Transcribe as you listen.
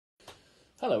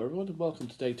Hello everyone and welcome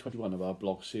to day 21 of our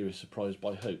blog series Surprised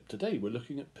by Hope. Today we're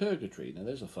looking at purgatory. Now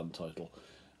there's a fun title.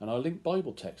 And our linked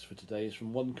Bible text for today is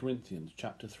from 1 Corinthians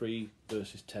chapter 3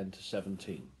 verses 10 to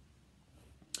 17.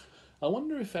 I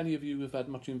wonder if any of you have had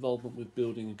much involvement with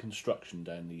building and construction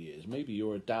down the years. Maybe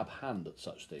you're a dab hand at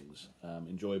such things,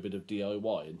 enjoy a bit of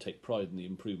DIY and take pride in the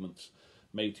improvements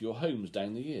made to your homes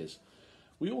down the years.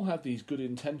 We all have these good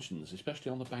intentions,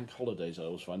 especially on the bank holidays. I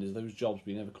always find is those jobs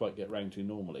we never quite get round to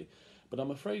normally. But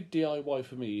I'm afraid DIY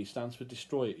for me stands for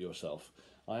destroy it yourself.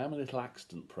 I am a little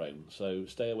accident prone, so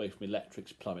stay away from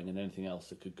electrics, plumbing and anything else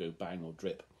that could go bang or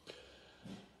drip.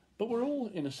 But we're all,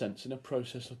 in a sense, in a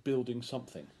process of building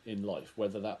something in life,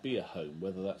 whether that be a home,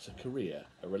 whether that's a career,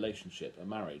 a relationship, a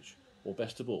marriage, or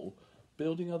best of all,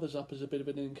 building others up as a bit of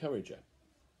an encourager.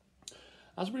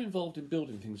 As we're involved in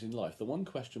building things in life, the one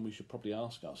question we should probably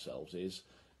ask ourselves is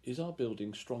our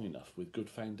building strong enough with good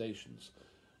foundations?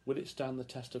 Will it stand the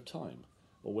test of time,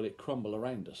 or will it crumble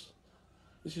around us?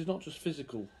 This is not just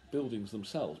physical buildings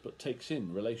themselves, but takes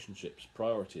in relationships,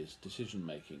 priorities,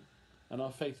 decision-making, and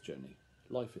our faith journey,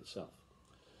 life itself.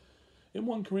 In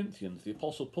 1 Corinthians, the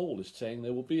Apostle Paul is saying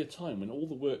there will be a time when all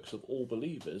the works of all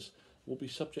believers will be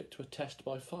subject to a test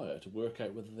by fire to work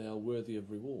out whether they are worthy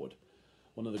of reward.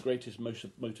 One of the greatest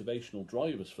motivational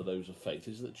drivers for those of faith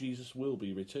is that Jesus will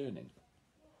be returning.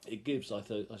 It gives, I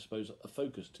suppose, a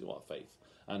focus to our faith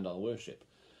and our worship.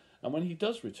 And when he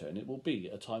does return, it will be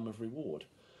a time of reward.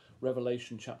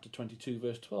 Revelation chapter 22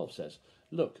 verse 12 says,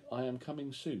 "Look, I am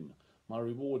coming soon. My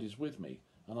reward is with me,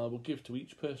 and I will give to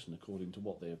each person according to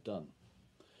what they have done."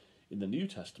 In the New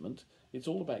Testament, it's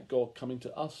all about God coming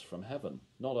to us from heaven,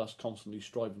 not us constantly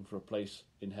striving for a place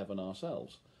in heaven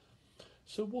ourselves.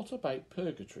 So what about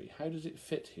purgatory? How does it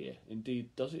fit here?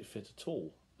 Indeed, does it fit at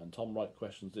all? And Tom Wright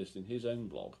questions this in his own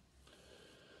blog.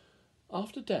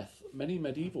 After death, many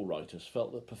medieval writers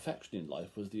felt that perfection in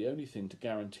life was the only thing to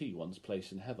guarantee one's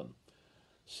place in heaven.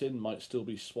 Sin might still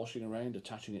be swashing around,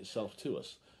 attaching itself to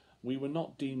us. We were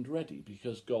not deemed ready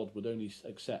because God would only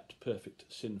accept perfect,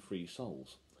 sin-free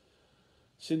souls.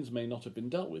 Sins may not have been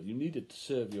dealt with. You needed to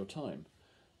serve your time.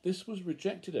 This was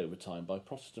rejected over time by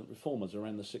Protestant reformers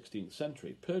around the 16th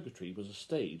century. Purgatory was a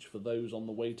stage for those on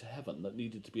the way to heaven that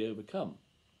needed to be overcome.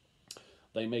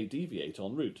 They may deviate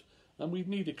en route, and we'd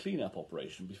need a clean-up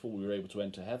operation before we were able to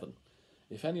enter heaven.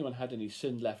 If anyone had any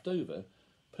sin left over,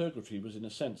 purgatory was in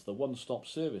a sense the one-stop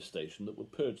service station that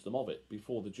would purge them of it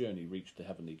before the journey reached the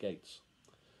heavenly gates.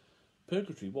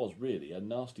 Purgatory was really a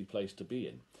nasty place to be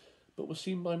in, but was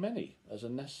seen by many as a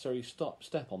necessary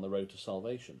step on the road to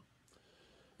salvation.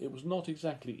 It was not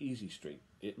exactly easy street.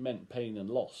 It meant pain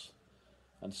and loss,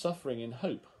 and suffering in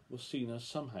hope was seen as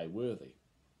somehow worthy.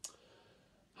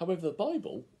 However, the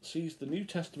Bible sees the New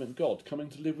Testament God coming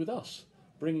to live with us,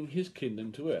 bringing his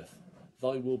kingdom to earth.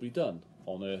 Thy will be done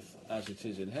on earth as it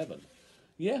is in heaven.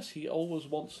 Yes, he always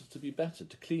wants us to be better,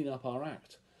 to clean up our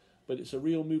act, but it's a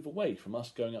real move away from us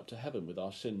going up to heaven with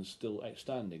our sins still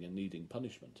outstanding and needing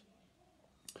punishment.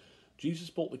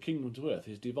 Jesus brought the kingdom to earth,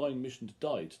 his divine mission to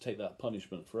die to take that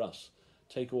punishment for us,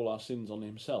 take all our sins on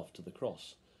himself to the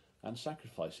cross, and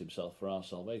sacrifice himself for our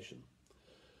salvation.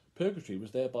 Purgatory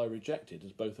was thereby rejected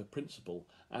as both a principle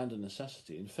and a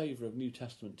necessity in favour of New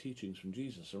Testament teachings from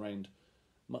Jesus around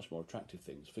much more attractive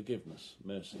things: forgiveness,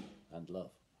 mercy, and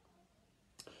love.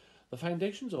 The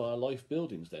foundations of our life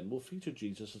buildings then will feature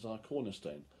Jesus as our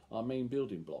cornerstone, our main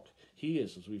building block. He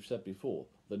is, as we've said before,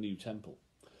 the new temple.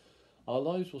 Our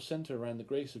lives will centre around the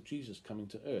grace of Jesus coming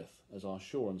to earth as our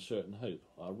sure and certain hope,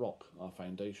 our rock, our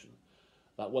foundation.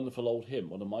 That wonderful old hymn,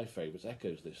 one of my favourites,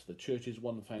 echoes this: the church's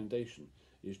one foundation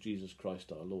is Jesus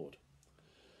Christ our Lord.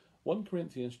 1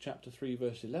 Corinthians chapter 3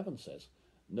 verse 11 says,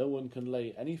 "No one can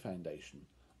lay any foundation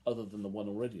other than the one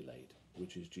already laid,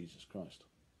 which is Jesus Christ."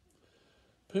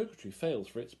 Purgatory fails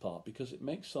for its part because it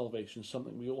makes salvation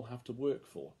something we all have to work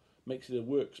for, makes it a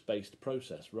works-based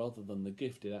process rather than the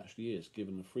gift it actually is,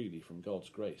 given freely from God's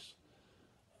grace.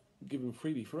 Given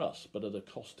freely for us, but at a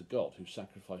cost to God, who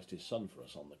sacrificed his Son for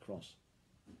us on the cross.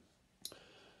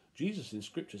 Jesus in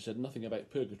Scripture said nothing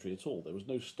about purgatory at all. There was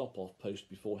no stop-off post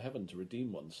before heaven to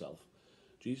redeem oneself.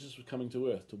 Jesus was coming to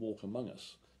earth to walk among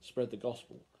us, spread the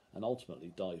gospel, and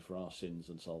ultimately die for our sins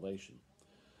and salvation.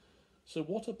 So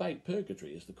what about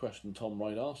purgatory is the question Tom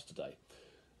Wright asked today.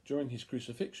 During his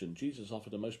crucifixion, Jesus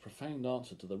offered a most profound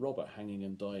answer to the robber hanging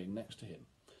and dying next to him.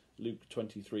 Luke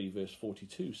 23 verse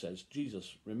 42 says,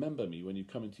 "Jesus, remember me when you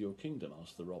come into your kingdom,"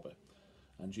 asked the robber.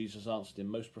 And Jesus answered him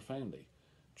most profoundly,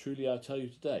 "Truly I tell you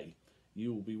today,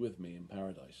 you will be with me in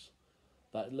paradise."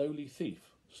 That lowly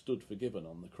thief stood forgiven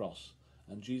on the cross,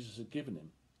 and Jesus had given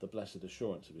him the blessed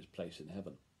assurance of his place in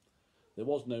heaven. There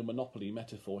was no monopoly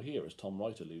metaphor here, as Tom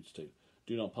Wright alludes to.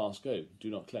 Do not pass go, do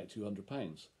not collect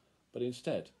 £200, but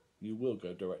instead you will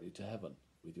go directly to heaven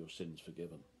with your sins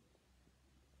forgiven.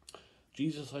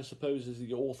 Jesus, I suppose, is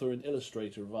the author and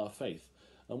illustrator of our faith,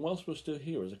 and whilst we're still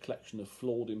here as a collection of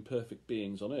flawed, imperfect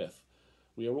beings on earth,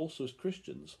 we are also, as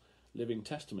Christians, living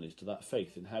testimonies to that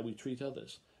faith in how we treat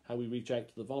others, how we reach out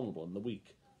to the vulnerable and the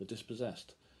weak, the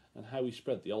dispossessed, and how we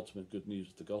spread the ultimate good news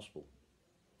of the gospel.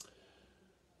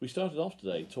 We started off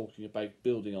today talking about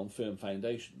building on firm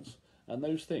foundations, and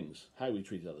those things, how we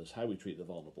treat others, how we treat the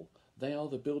vulnerable, they are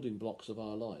the building blocks of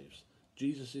our lives.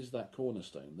 Jesus is that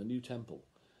cornerstone, the new temple.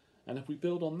 And if we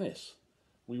build on this,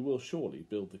 we will surely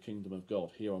build the kingdom of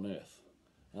God here on earth.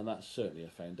 And that's certainly a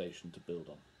foundation to build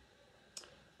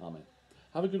on. Amen.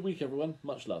 Have a good week, everyone.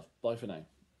 Much love. Bye for now.